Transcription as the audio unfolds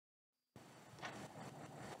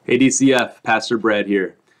Hey DCF, Pastor Brad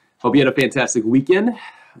here. Hope you had a fantastic weekend.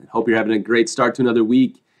 Hope you're having a great start to another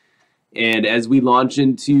week. And as we launch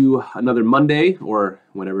into another Monday, or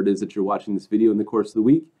whenever it is that you're watching this video in the course of the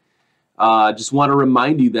week, just want to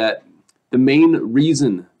remind you that the main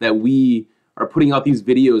reason that we are putting out these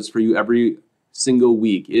videos for you every single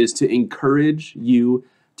week is to encourage you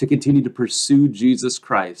to continue to pursue Jesus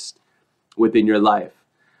Christ within your life,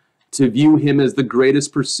 to view him as the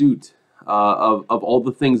greatest pursuit of all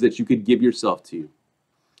the things that you could give yourself to.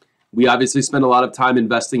 We obviously spend a lot of time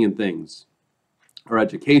investing in things, our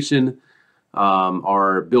education,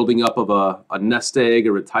 our building up of a nest egg,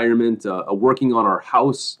 a retirement, working on our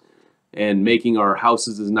house and making our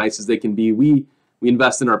houses as nice as they can be. We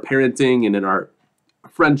invest in our parenting and in our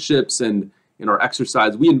friendships and in our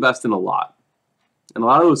exercise. We invest in a lot. And a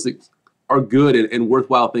lot of those things are good and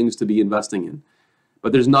worthwhile things to be investing in.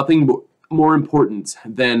 But there's nothing more important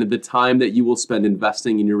than the time that you will spend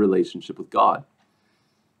investing in your relationship with God.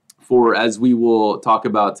 For as we will talk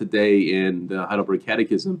about today in the Heidelberg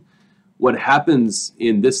Catechism, what happens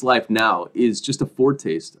in this life now is just a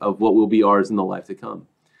foretaste of what will be ours in the life to come.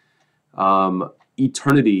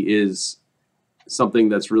 Eternity is something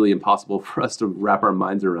that's really impossible for us to wrap our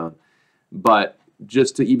minds around. But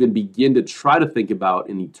just to even begin to try to think about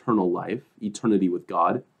an eternal life, eternity with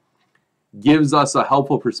God, gives us a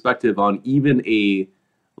helpful perspective on even a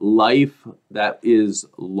life that is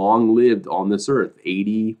long-lived on this earth,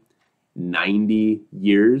 80, 90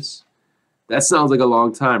 years. That sounds like a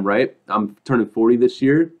long time, right? I'm turning 40 this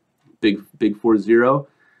year, big 40.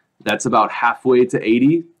 That's about halfway to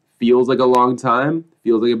 80. Feels like a long time.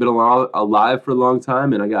 Feels like I've been alive for a long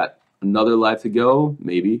time, and I got another life to go,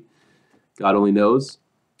 maybe. God only knows.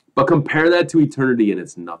 But compare that to eternity and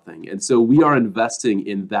it's nothing. And so we are investing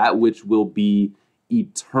in that which will be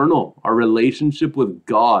eternal, our relationship with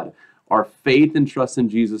God, our faith and trust in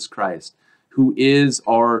Jesus Christ, who is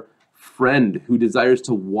our friend, who desires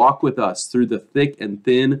to walk with us through the thick and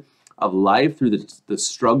thin of life, through the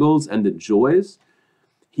struggles and the joys.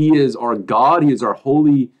 He is our God. He is our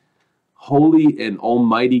holy and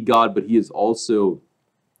almighty God, but he is also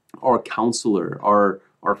our counselor, our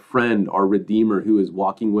friend, our Redeemer, who is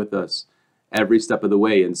walking with us every step of the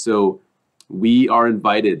way. And so we are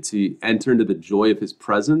invited to enter into the joy of his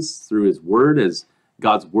presence through his word, as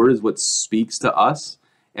God's word is what speaks to us,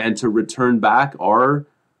 and to return back our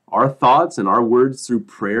thoughts and our words through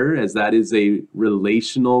prayer, as that is a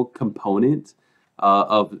relational component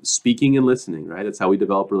of speaking and listening, right? That's how we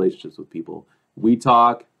develop relationships with people. We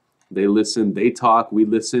talk, they listen, they talk, we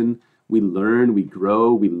listen, we learn, we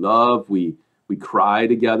grow, we love, we cry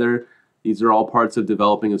together. These are all parts of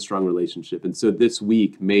developing a strong relationship. And so this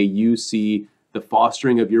week, may you see the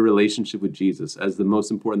fostering of your relationship with Jesus as the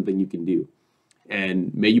most important thing you can do.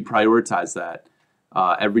 And may you prioritize that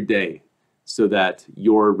every day so that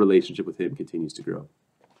your relationship with him continues to grow.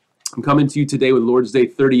 I'm coming to you today with Lord's Day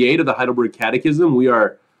 38 of the Heidelberg Catechism. We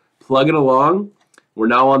are plugging along. We're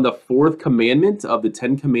now on the fourth commandment of the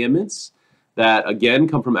 10 commandments that, again,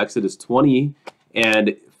 come from Exodus 20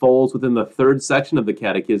 and falls within the third section of the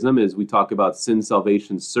Catechism as we talk about sin,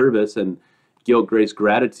 salvation, service, and guilt, grace,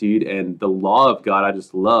 gratitude, and the law of God. I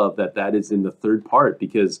just love that that is in the third part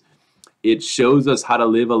because it shows us how to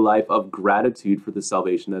live a life of gratitude for the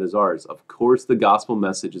salvation that is ours. Of course, the gospel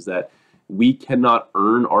message is that we cannot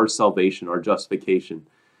earn our salvation, our justification,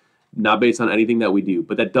 not based on anything that we do.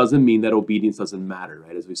 But that doesn't mean that obedience doesn't matter,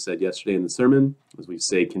 right? As we said yesterday in the sermon, as we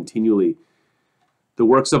say continually, the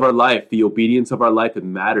works of our life, the obedience of our life, it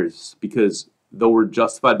matters because though we're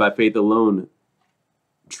justified by faith alone,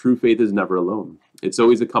 true faith is never alone. It's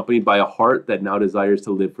always accompanied by a heart that now desires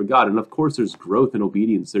to live for God. And of course, there's growth in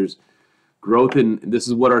obedience. There's growth in, this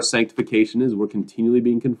is what our sanctification is. We're continually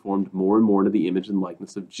being conformed more and more to the image and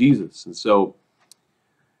likeness of Jesus. And so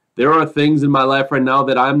there are things in my life right now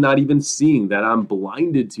that I'm not even seeing, that I'm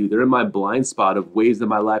blinded to. They're in my blind spot of ways that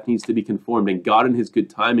my life needs to be conformed. And God in his good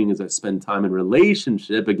timing, as I spend time in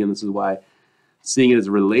relationship, again, this is why seeing it as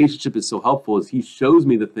a relationship is so helpful, is he shows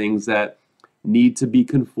me the things that need to be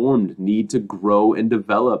conformed, need to grow and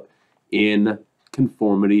develop in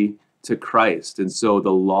conformity to Christ. And so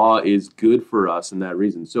the law is good for us in that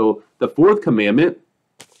reason. So the fourth commandment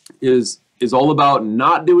is all about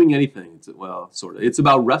not doing anything. Well, sort of. It's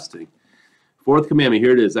about resting. Fourth commandment,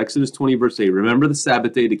 here it is, Exodus 20, verse 8. Remember the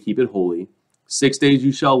Sabbath day to keep it holy. 6 days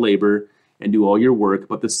you shall labor and do all your work,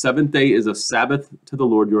 but the seventh day is a Sabbath to the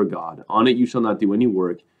Lord your God. On it you shall not do any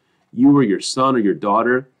work, you or your son or your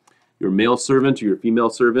daughter, your male servant or your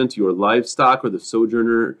female servant, your livestock or the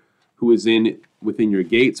sojourner who is within your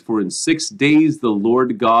gates. For in 6 days the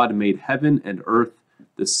Lord God made heaven and earth,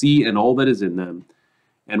 the sea and all that is in them,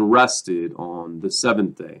 and rested on the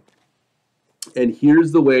seventh day. And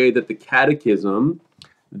here's the way that the Catechism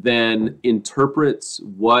then interprets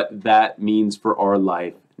what that means for our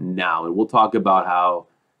life now. And we'll talk about how,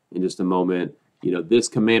 in just a moment, this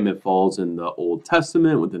commandment falls in the Old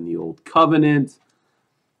Testament, within the Old Covenant.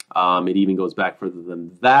 It even goes back further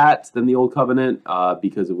than the Old Covenant,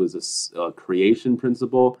 because it was a creation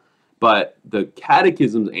principle. But the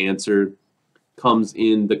Catechism's answer comes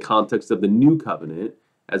in the context of the New Covenant,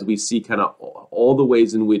 as we see kind of all the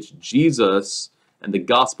ways in which Jesus and the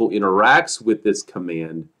gospel interacts with this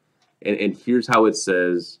command. And here's how it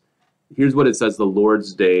says, here's what it says the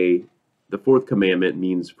Lord's Day, the fourth commandment,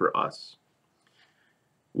 means for us.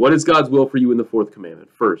 What is God's will for you in the fourth commandment?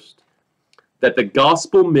 First, that the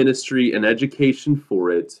gospel ministry and education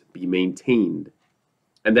for it be maintained,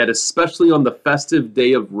 and that especially on the festive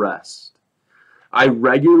day of rest, I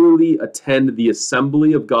regularly attend the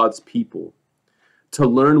assembly of God's people to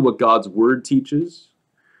learn what God's word teaches,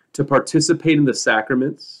 to participate in the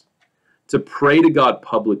sacraments, to pray to God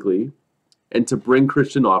publicly, and to bring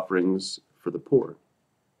Christian offerings for the poor.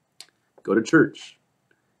 Go to church.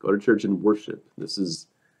 Go to church and worship. This is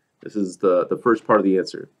the first part of the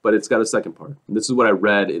answer, but it's got a second part. And this is what I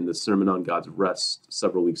read in the Sermon on God's Rest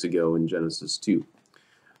several weeks ago in Genesis 2.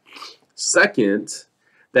 Second,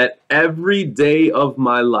 that every day of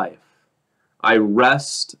my life I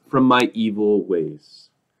rest from my evil ways.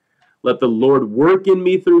 Let the Lord work in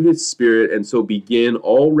me through his Spirit, and so begin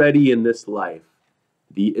already in this life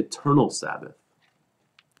the eternal Sabbath.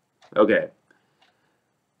 Okay,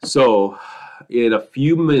 so in a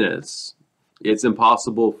few minutes, it's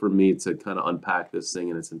impossible for me to kind of unpack this thing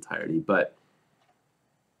in its entirety, but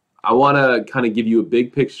I want to kind of give you a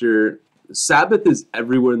big picture. Sabbath is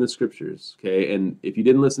everywhere in the scriptures, okay? And if you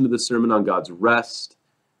didn't listen to the Sermon on God's Rest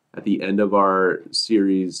at the end of our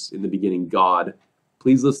series, in the beginning, God,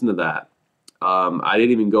 please listen to that. I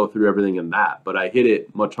didn't even go through everything in that, but I hit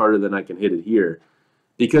it much harder than I can hit it here,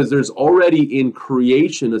 because there's already in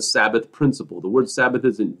creation a Sabbath principle. The word Sabbath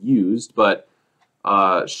isn't used, but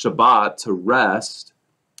Shabbat, to rest,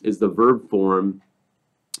 is the verb form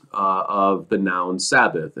of the noun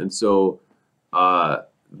Sabbath. And so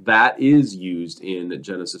that is used in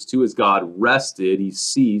Genesis 2. As God rested, he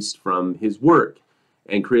ceased from his work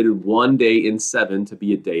and created one day in 7 to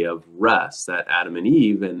be a day of rest that Adam and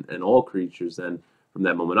Eve and all creatures then from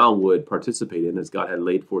that moment on would participate in, as God had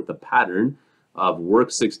laid forth a pattern of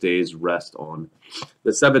work 6 days, rest on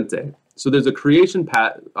the 7th day. So there's a creation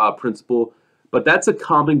principle, but that's a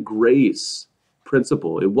common grace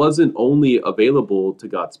principle. It wasn't only available to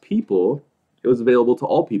God's people, it was available to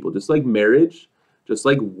all people. Just like marriage, just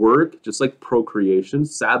like work, just like procreation,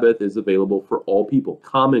 Sabbath is available for all people.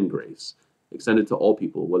 Common grace, extended to all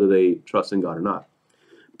people, whether they trust in God or not.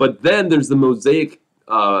 But then there's the Mosaic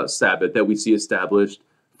Sabbath that we see established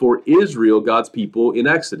for Israel, God's people, in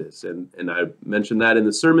Exodus. And I mentioned that in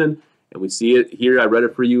the sermon, and we see it here. I read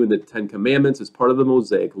it for you in the Ten Commandments as part of the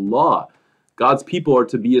Mosaic law. God's people are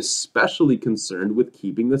to be especially concerned with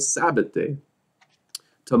keeping the Sabbath day,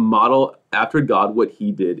 to model after God what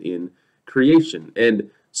he did in creation. And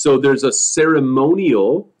so there's a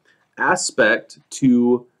ceremonial aspect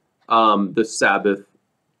to the Sabbath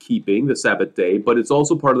keeping, the Sabbath day, but it's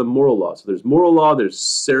also part of the moral law. So there's moral law, there's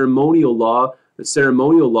ceremonial law. The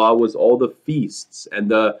ceremonial law was all the feasts and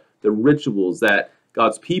the rituals that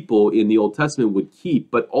God's people in the Old Testament would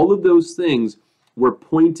keep. But all of those things were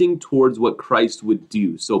pointing towards what Christ would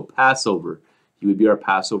do. So Passover, he would be our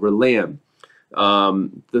Passover lamb.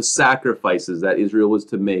 The sacrifices that Israel was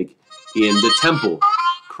to make in the temple,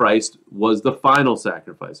 Christ was the final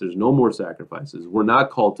sacrifice. There's no more sacrifices. We're not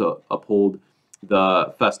called to uphold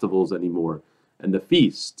the festivals anymore and the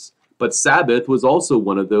feasts. But Sabbath was also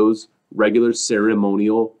one of those regular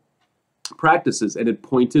ceremonial practices, and it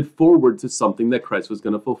pointed forward to something that Christ was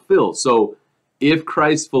going to fulfill. So if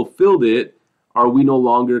Christ fulfilled it, are we no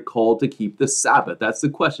longer called to keep the Sabbath? That's the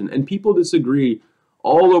question. And people disagree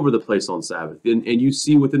all over the place on Sabbath. And you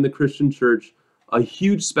see within the Christian church a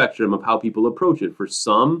huge spectrum of how people approach it. For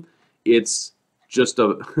some, it's just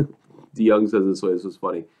a... DeYoung says this way. This was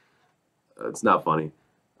funny. It's not funny.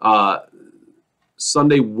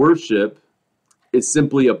 Sunday worship is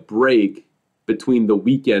simply a break between the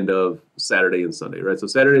weekend of Saturday and Sunday, right? So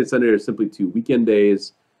Saturday and Sunday are simply 2 weekend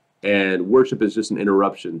days, and worship is just an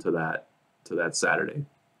interruption to that Saturday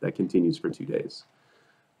that continues for 2 days.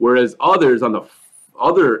 Whereas others on the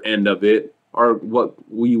other end of it are what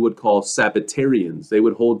we would call Sabbatarians. They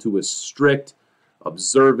would hold to a strict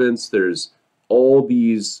observance. There's all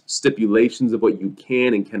these stipulations of what you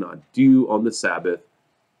can and cannot do on the Sabbath,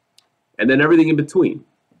 and then everything in between,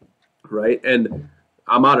 right? And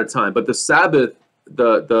I'm out of time, but the Sabbath,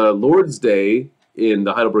 the Lord's Day in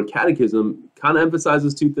the Heidelberg Catechism kind of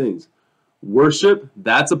emphasizes two things. Worship,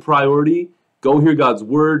 that's a priority. Go hear God's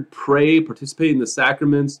word, pray, participate in the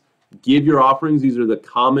sacraments, give your offerings. These are the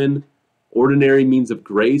common, ordinary means of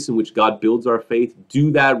grace in which God builds our faith.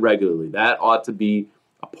 Do that regularly. That ought to be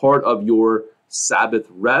a part of your Sabbath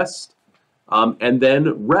rest. And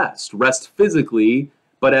then rest physically,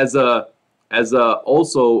 but as a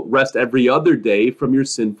also rest every other day from your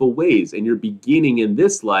sinful ways. And you're beginning in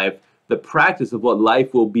this life the practice of what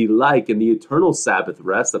life will be like in the eternal Sabbath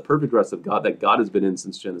rest, the perfect rest of God that God has been in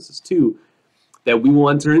since Genesis 2, that we will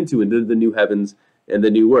enter into the new heavens and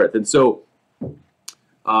the new earth. And so,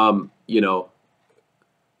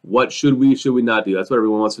 what should we not do? That's what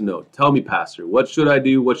everyone wants to know. Tell me, Pastor, what should I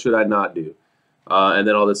do? What should I not do? And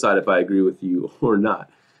then I'll decide if I agree with you or not.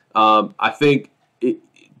 I think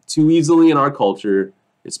too easily in our culture,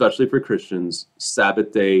 especially for Christians,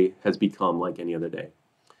 Sabbath day has become like any other day.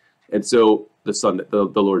 And so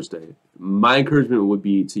the Lord's Day, my encouragement would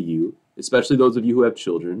be to you, especially those of you who have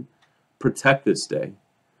children, protect this day.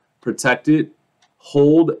 Protect it.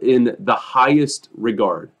 Hold in the highest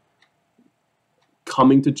regard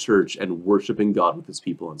coming to church and worshiping God with his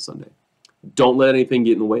people on Sunday. Don't let anything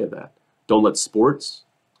get in the way of that. Don't let sports.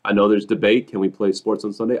 I know there's debate. Can we play sports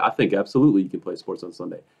on Sunday? I think absolutely you can play sports on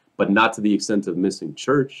Sunday, but not to the extent of missing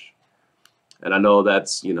church. And I know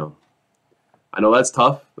that's,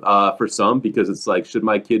 tough for some, because it's like, should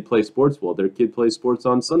my kid play sports? Well, their kid plays sports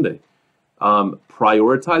on Sunday.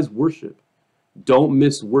 Prioritize worship. Don't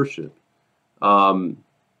miss worship. And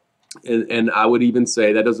I would even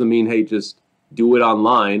say that doesn't mean, hey, just do it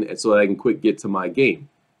online and so that I can quick get to my game.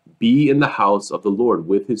 Be in the house of the Lord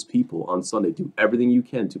with his people on Sunday. Do everything you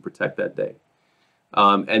can to protect that day.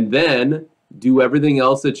 And then do everything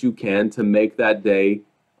else that you can to make that day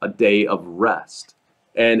a day of rest.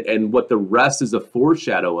 And what the rest is a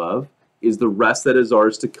foreshadow of is the rest that is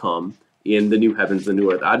ours to come in the new heavens and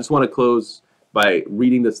new earth. I just want to close by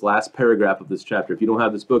reading this last paragraph of this chapter. If you don't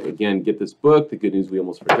have this book, again, get this book, The Good News We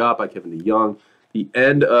Almost Forgot by Kevin DeYoung. The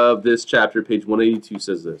end of this chapter, page 182,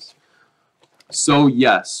 says this. So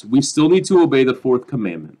yes, we still need to obey the fourth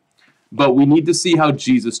commandment, but we need to see how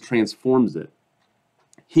Jesus transforms it.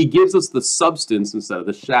 He gives us the substance instead of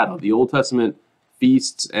the shadow. The Old Testament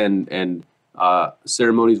feasts and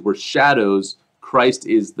ceremonies were shadows. Christ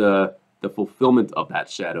is the fulfillment of that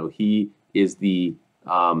shadow. He is the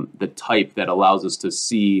type that allows us to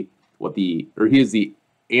see he is the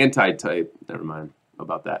anti-type. Never mind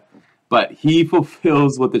about that. But he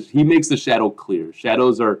fulfills he makes the shadow clear.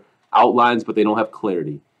 Shadows are outlines, but they don't have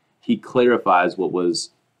clarity. He clarifies what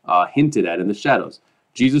was hinted at in the shadows.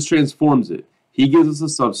 Jesus transforms it. He gives us a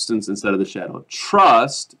substance instead of the shadow.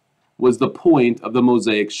 Trust was the point of the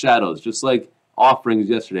Mosaic shadows. Just like offerings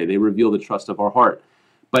yesterday, they reveal the trust of our heart.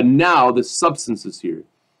 But now the substance is here.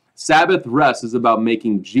 Sabbath rest is about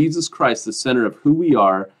making Jesus Christ the center of who we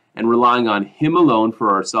are and relying on him alone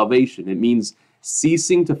for our salvation. It means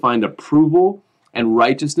ceasing to find approval and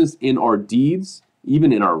righteousness in our deeds,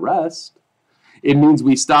 even in our rest. It means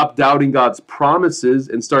we stop doubting God's promises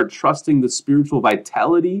and start trusting the spiritual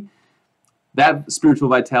vitality. That spiritual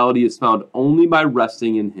vitality is found only by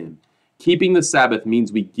resting in him. Keeping the Sabbath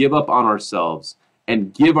means we give up on ourselves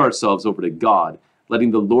and give ourselves over to God,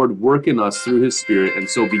 letting the Lord work in us through his Spirit, and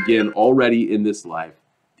so begin already in this life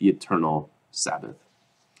the eternal Sabbath.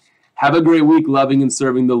 Have a great week loving and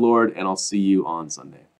serving the Lord, and I'll see you on Sunday.